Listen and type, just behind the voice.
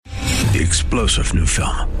The explosive new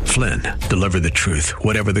film, Flynn, deliver the truth,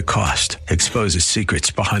 whatever the cost, exposes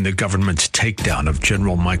secrets behind the government's takedown of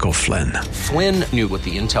General Michael Flynn. Flynn knew what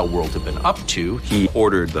the intel world had been up to. He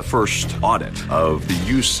ordered the first audit of the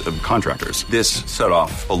use of contractors. This set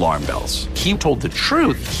off alarm bells. He told the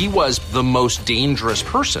truth. He was the most dangerous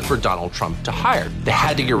person for Donald Trump to hire. They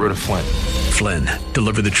had to get rid of Flynn. Flynn,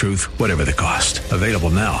 deliver the truth, whatever the cost. Available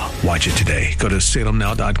now. Watch it today. Go to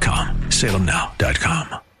salemnow.com.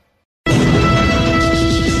 salemnow.com.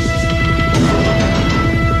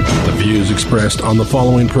 The views expressed on the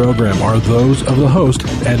following program are those of the host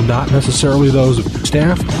and not necessarily those of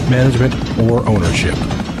staff, management, or ownership.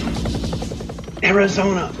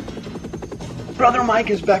 Arizona. Brother Mike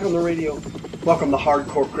is back on the radio. Welcome to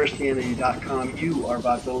HardcoreChristianity.com. You are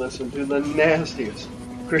about to listen to the nastiest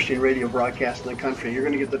Christian radio broadcast in the country. You're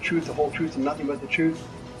going to get the truth, the whole truth, and nothing but the truth.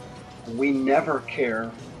 We never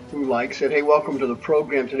care who likes it. Hey, welcome to the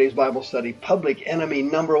program. Today's Bible study, Public Enemy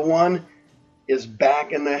Number One, is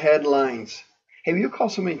back in the headlines. Hey, will you call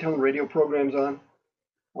somebody and tell them the radio program's on?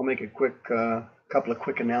 I'll make a quick couple of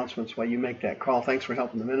quick announcements while you make that call. Thanks for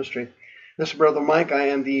helping the ministry. This is Brother Mike. I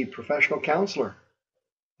am the professional counselor.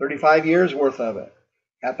 35 years worth of it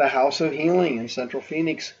at the House of Healing in Central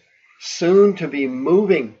Phoenix. Soon to be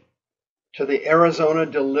moving to the Arizona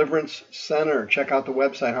Deliverance Center. Check out the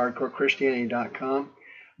website, hardcorechristianity.com.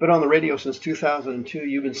 Been on the radio since 2002.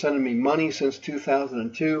 You've been sending me money since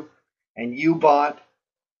 2002. And you bought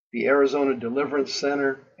the Arizona Deliverance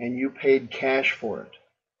Center, and you paid cash for it.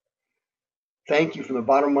 Thank you from the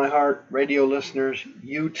bottom of my heart, radio listeners,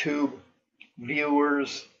 YouTube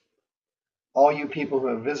viewers, all you people who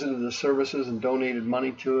have visited the services and donated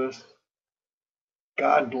money to us.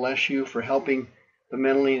 God bless you for helping the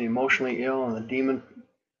mentally and emotionally ill and the demon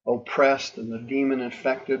oppressed and the demon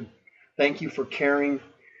infected. Thank you for caring.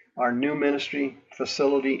 Our new ministry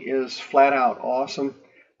facility is flat out awesome.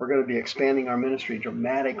 We're going to be expanding our ministry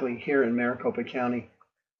dramatically here in Maricopa County.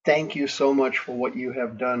 Thank you so much for what you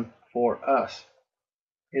have done for us.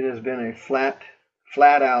 It has been a flat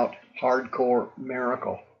out, hardcore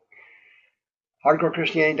miracle.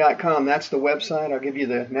 HardcoreChristianity.com, that's the website. I'll give you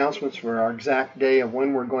the announcements for our exact day of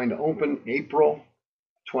when we're going to open, April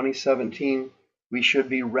 2017. We should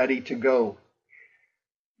be ready to go.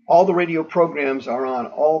 All the radio programs are on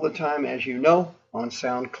all the time, as you know, on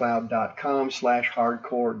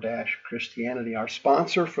soundcloud.com/hardcore-christianity. Our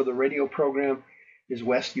sponsor for the radio program is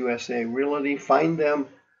West USA Realty. Find them,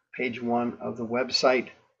 page 1 of the website,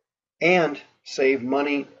 and save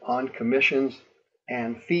money on commissions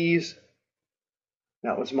and fees.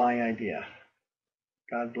 That was my idea.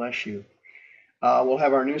 God bless you. We'll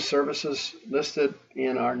have our new services listed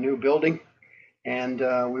in our new building, and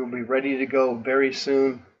we will be ready to go very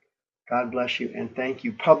soon. God bless you and thank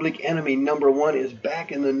you. Public Enemy Number One is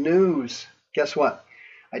back in the news. Guess what?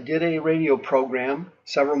 I did a radio program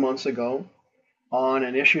several months ago on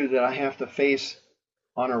an issue that I have to face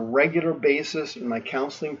on a regular basis in my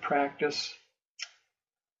counseling practice.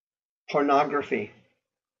 Pornography.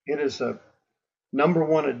 It is the number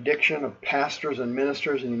one addiction of pastors and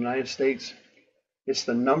ministers in the United States. It's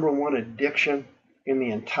the number one addiction in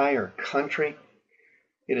the entire country.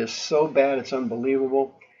 It is so bad, it's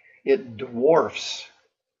unbelievable. It dwarfs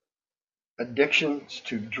addictions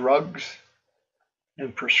to drugs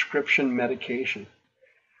and prescription medication.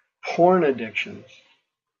 Porn addictions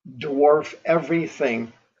dwarf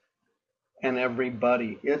everything and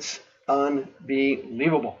everybody. It's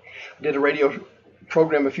unbelievable. I did a radio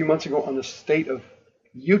program a few months ago on the state of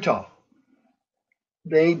Utah.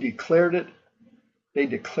 They declared it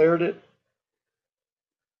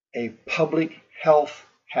a public health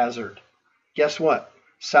hazard. Guess what?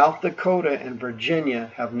 South Dakota and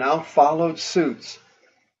Virginia have now followed suits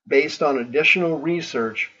based on additional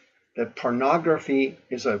research that pornography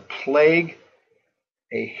is a plague,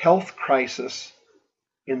 a health crisis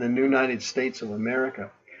in the United States of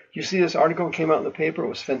America. You see, this article came out in the paper. It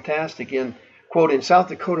was fantastic. In, quote, in South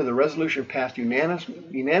Dakota, the resolution passed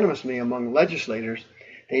unanimously among legislators.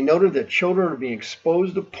 They noted that children are being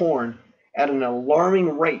exposed to porn at an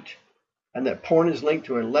alarming rate, and that porn is linked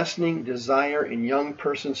to a lessening desire in young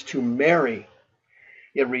persons to marry.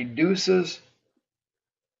 It reduces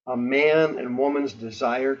a man and woman's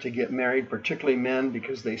desire to get married, particularly men,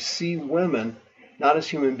 because they see women not as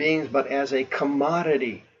human beings, but as a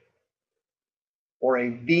commodity or a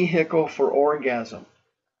vehicle for orgasm.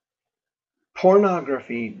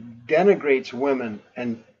 Pornography denigrates women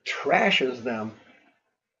and trashes them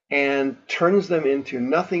and turns them into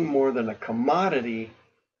nothing more than a commodity,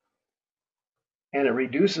 and it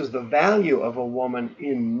reduces the value of a woman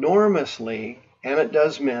enormously, and it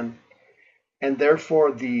does men. and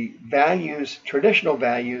therefore the values, traditional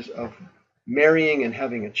values of marrying and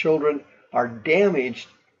having children are damaged,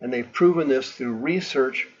 and they've proven this through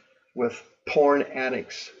research with porn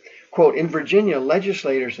addicts. Quote, in Virginia,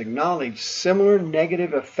 legislators acknowledge similar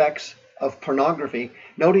negative effects of pornography,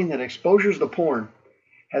 noting that exposure to porn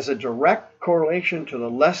has a direct correlation to the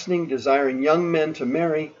lessening desire in young men to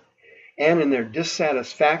marry and in their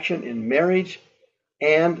dissatisfaction in marriage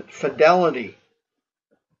and fidelity.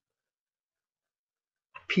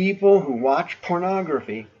 People who watch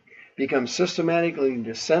pornography become systematically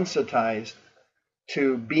desensitized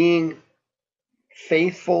to being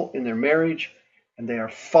faithful in their marriage, and they are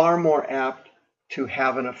far more apt to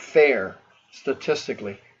have an affair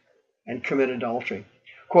statistically and commit adultery.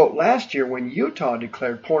 Quote, last year when Utah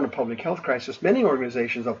declared porn a public health crisis, many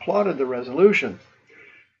organizations applauded the resolution.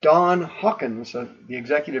 Dawn Hawkins, the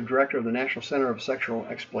executive director of the National Center of Sexual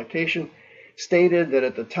Exploitation, stated that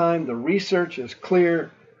at the time the research is clear,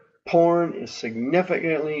 porn is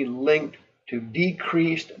significantly linked to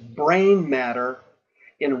decreased brain matter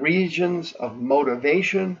in regions of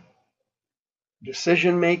motivation,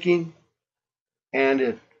 decision-making, and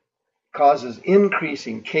it causes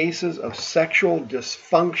increasing cases of sexual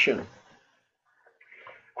dysfunction.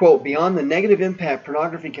 Quote, beyond the negative impact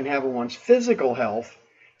pornography can have on one's physical health,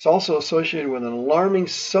 it's also associated with an alarming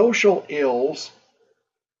social ills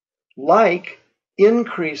like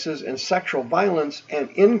increases in sexual violence and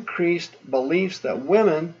increased beliefs that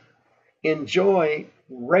women enjoy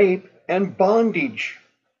rape and bondage.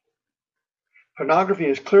 Pornography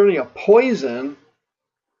is clearly a poison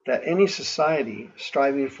that any society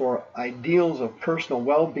striving for ideals of personal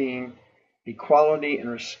well-being, equality, and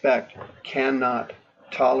respect cannot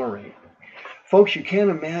tolerate. Folks, you can't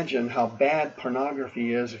imagine how bad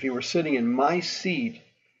pornography is if you were sitting in my seat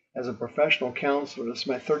as a professional counselor. This is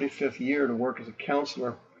my 35th year to work as a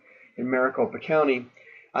counselor in Maricopa County.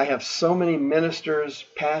 I have so many ministers,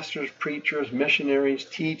 pastors, preachers, missionaries,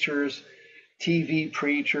 teachers, TV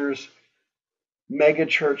preachers, mega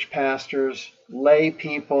church pastors, lay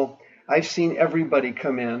people. I've seen everybody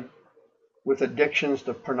come in with addictions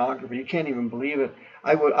to pornography. You can't even believe it.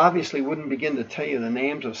 I wouldn't begin to tell you the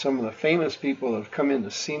names of some of the famous people that have come in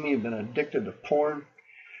to see me and been addicted to porn.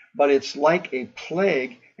 But it's like a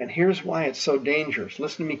plague, and here's why it's so dangerous.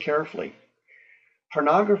 Listen to me carefully.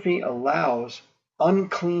 Pornography allows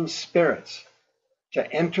unclean spirits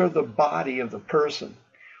to enter the body of the person.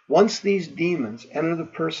 Once these demons enter the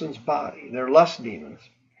person's body, they're lust demons,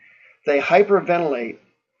 they hyperventilate,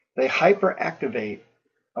 they hyperactivate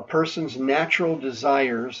a person's natural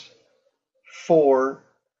desires for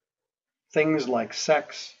things like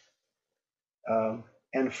sex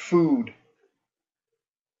and food.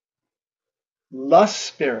 Lust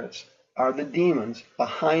spirits are the demons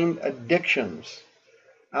behind addictions: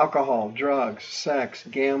 alcohol, drugs, sex,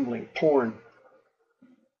 gambling, porn.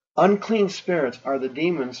 Unclean spirits are the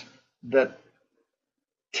demons that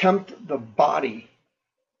tempt the body.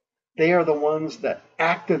 They are the ones that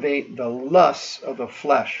activate the lusts of the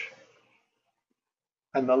flesh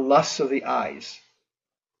and the lusts of the eyes.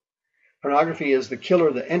 Pornography is the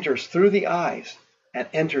killer that enters through the eyes and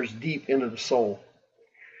enters deep into the soul.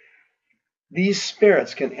 These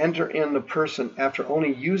spirits can enter in the person after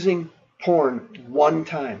only using porn one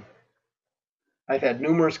time. I've had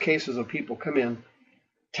numerous cases of people come in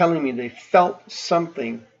telling me they felt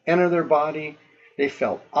something enter their body. They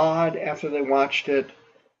felt odd after they watched it.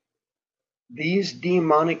 These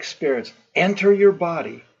demonic spirits enter your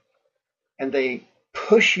body and they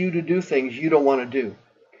push you to do things you don't want to do.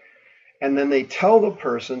 And then they tell the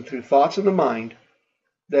person through thoughts in the mind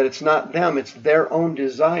that it's not them, it's their own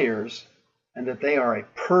desires, and that they are a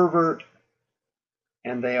pervert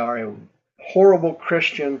and they are a horrible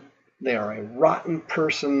Christian, they are a rotten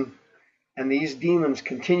person, and these demons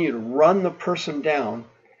continue to run the person down,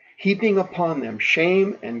 heaping upon them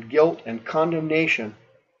shame and guilt and condemnation,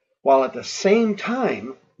 while at the same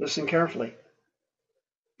time, listen carefully,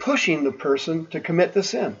 pushing the person to commit the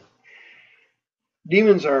sin.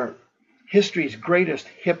 Demons are history's greatest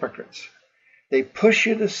hypocrites. They push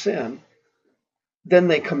you to sin, then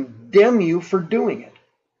they condemn you for doing it,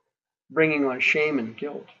 bringing on shame and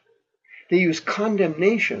guilt. They use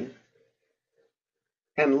condemnation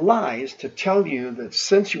and lies to tell you that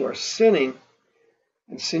since you are sinning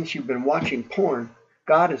and since you've been watching porn,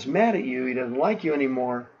 God is mad at you, He doesn't like you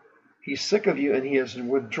anymore, He's sick of you, and He has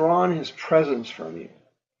withdrawn His presence from you.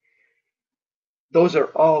 Those are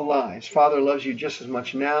all lies. Father loves you just as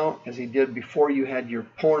much now as He did before you had your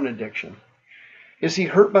porn addiction. Is He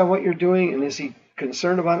hurt by what you're doing, and is He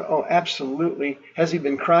concerned about it? Oh, absolutely. Has He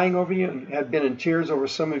been crying over you and have been in tears over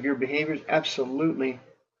some of your behaviors? Absolutely.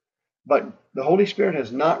 But the Holy Spirit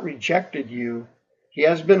has not rejected you. He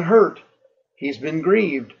has been hurt. He's been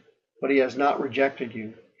grieved, but he has not rejected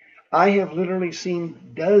you. I have literally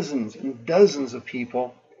seen dozens and dozens of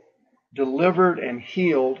people delivered and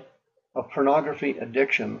healed of pornography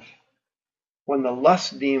addictions when the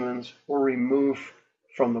lust demons were removed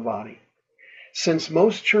from the body. Since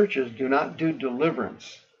most churches do not do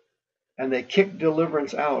deliverance, and they kicked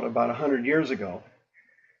deliverance out about 100 years ago,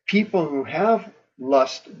 people who have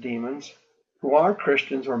lust demons, who are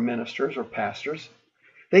Christians or ministers or pastors,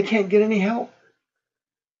 they can't get any help.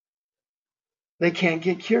 They can't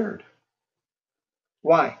get cured.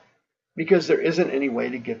 Why? Because there isn't any way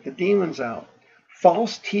to get the demons out.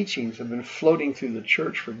 False teachings have been floating through the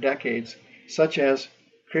church for decades, such as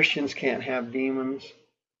Christians can't have demons,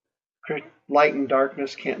 light and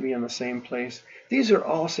darkness can't be in the same place. These are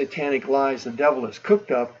all satanic lies the devil has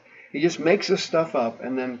cooked up. He just makes this stuff up,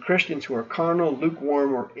 and then Christians who are carnal,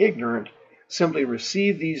 lukewarm, or ignorant simply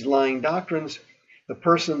receive these lying doctrines. The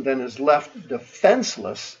person then is left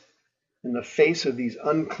defenseless in the face of these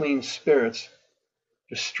unclean spirits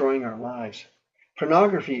destroying our lives.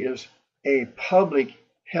 Pornography is a public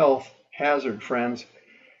health hazard, friends.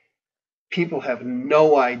 People have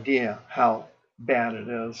no idea how bad it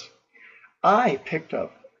is. I picked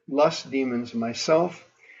up lust demons myself.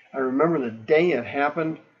 I remember the day it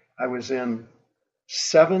happened. I was in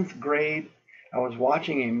 7th grade. I was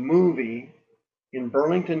watching a movie in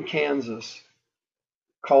Burlington, Kansas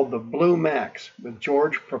called The Blue Max with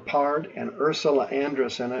George Peppard and Ursula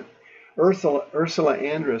Andress in it. Ursula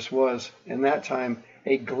Andress was, in that time,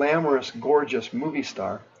 a glamorous, gorgeous movie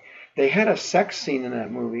star. They had a sex scene in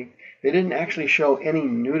that movie. They didn't actually show any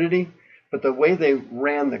nudity, but the way they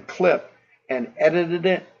ran the clip and edited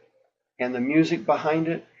it and the music behind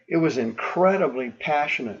it, it was incredibly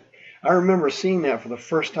passionate. I remember seeing that for the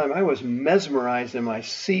first time. I was mesmerized in my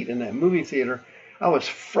seat in that movie theater. I was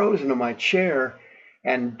frozen in my chair,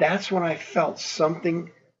 and that's when I felt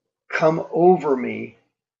something come over me.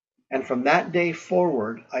 And from that day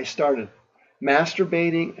forward, I started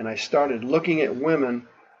masturbating, and I started looking at women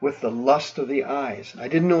with the lust of the eyes. I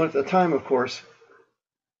didn't know it at the time, of course.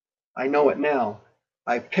 I know it now.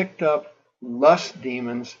 I picked up lust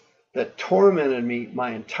demons that tormented me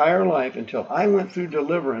my entire life until I went through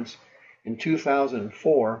deliverance in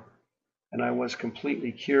 2004, and I was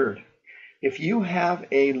completely cured. If you have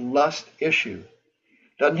a lust issue,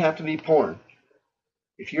 doesn't have to be porn.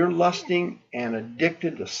 If you're lusting and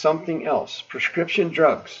addicted to something else, prescription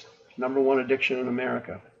drugs, #1 addiction in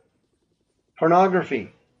America.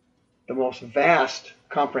 Pornography, the most vast,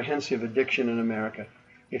 comprehensive addiction in America.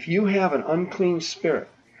 If you have an unclean spirit,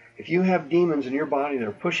 if you have demons in your body that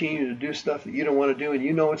are pushing you to do stuff that you don't want to do, and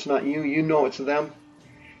you know it's not you, you know it's them,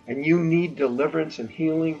 and you need deliverance and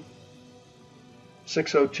healing,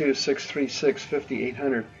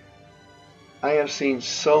 602-636-5800. I have seen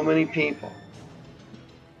so many people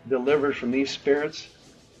delivered from these spirits.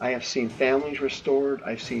 I have seen families restored.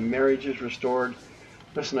 I've seen marriages restored.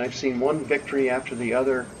 Listen, I've seen one victory after the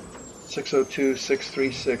other.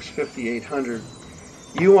 602-636-5800.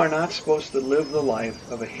 You are not supposed to live the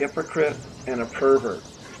life of a hypocrite and a pervert.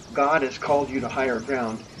 God has called you to higher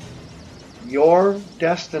ground. Your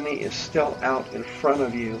destiny is still out in front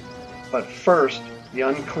of you. But first, the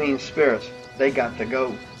unclean spirits, they got to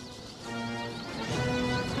go.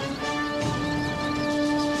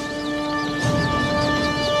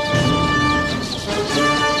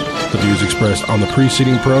 The views expressed on the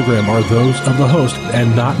preceding program are those of the host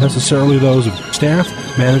and not necessarily those of staff,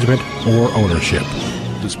 management, or ownership.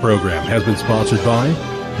 This program has been sponsored by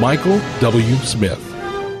Michael W. Smith.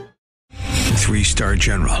 3-star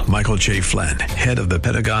General Michael J. Flynn, head of the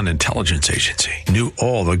Pentagon Intelligence Agency, knew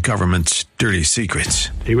all the government's dirty secrets.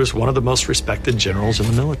 He was one of the most respected generals in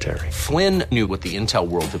the military. Flynn knew what the intel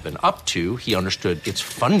world had been up to. He understood its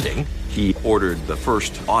funding. He ordered the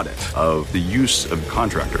first audit of the use of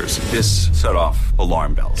contractors. This set off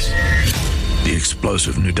alarm bells. The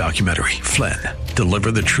explosive new documentary, Flynn,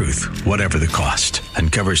 Deliver the Truth, Whatever the Cost,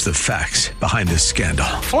 uncovers the facts behind this scandal.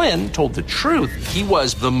 Flynn told the truth. He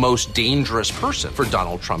was the most dangerous person for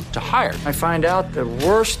Donald Trump to hire. I find out the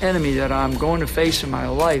worst enemy that I'm going to face in my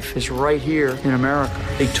life is right here in America.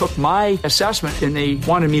 They took my assessment and they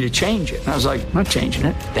wanted me to change it. And I was like, I'm not changing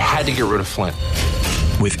it. They had to get rid of Flynn.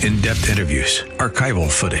 With in-depth interviews, archival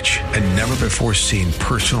footage, and never-before-seen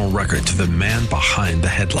personal records of the man behind the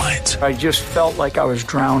headlines. I just felt like I was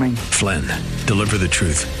drowning. Flynn, Deliver the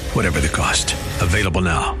Truth, Whatever the Cost. Available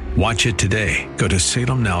now. Watch it today. Go to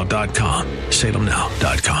salemnow.com.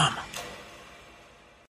 salemnow.com.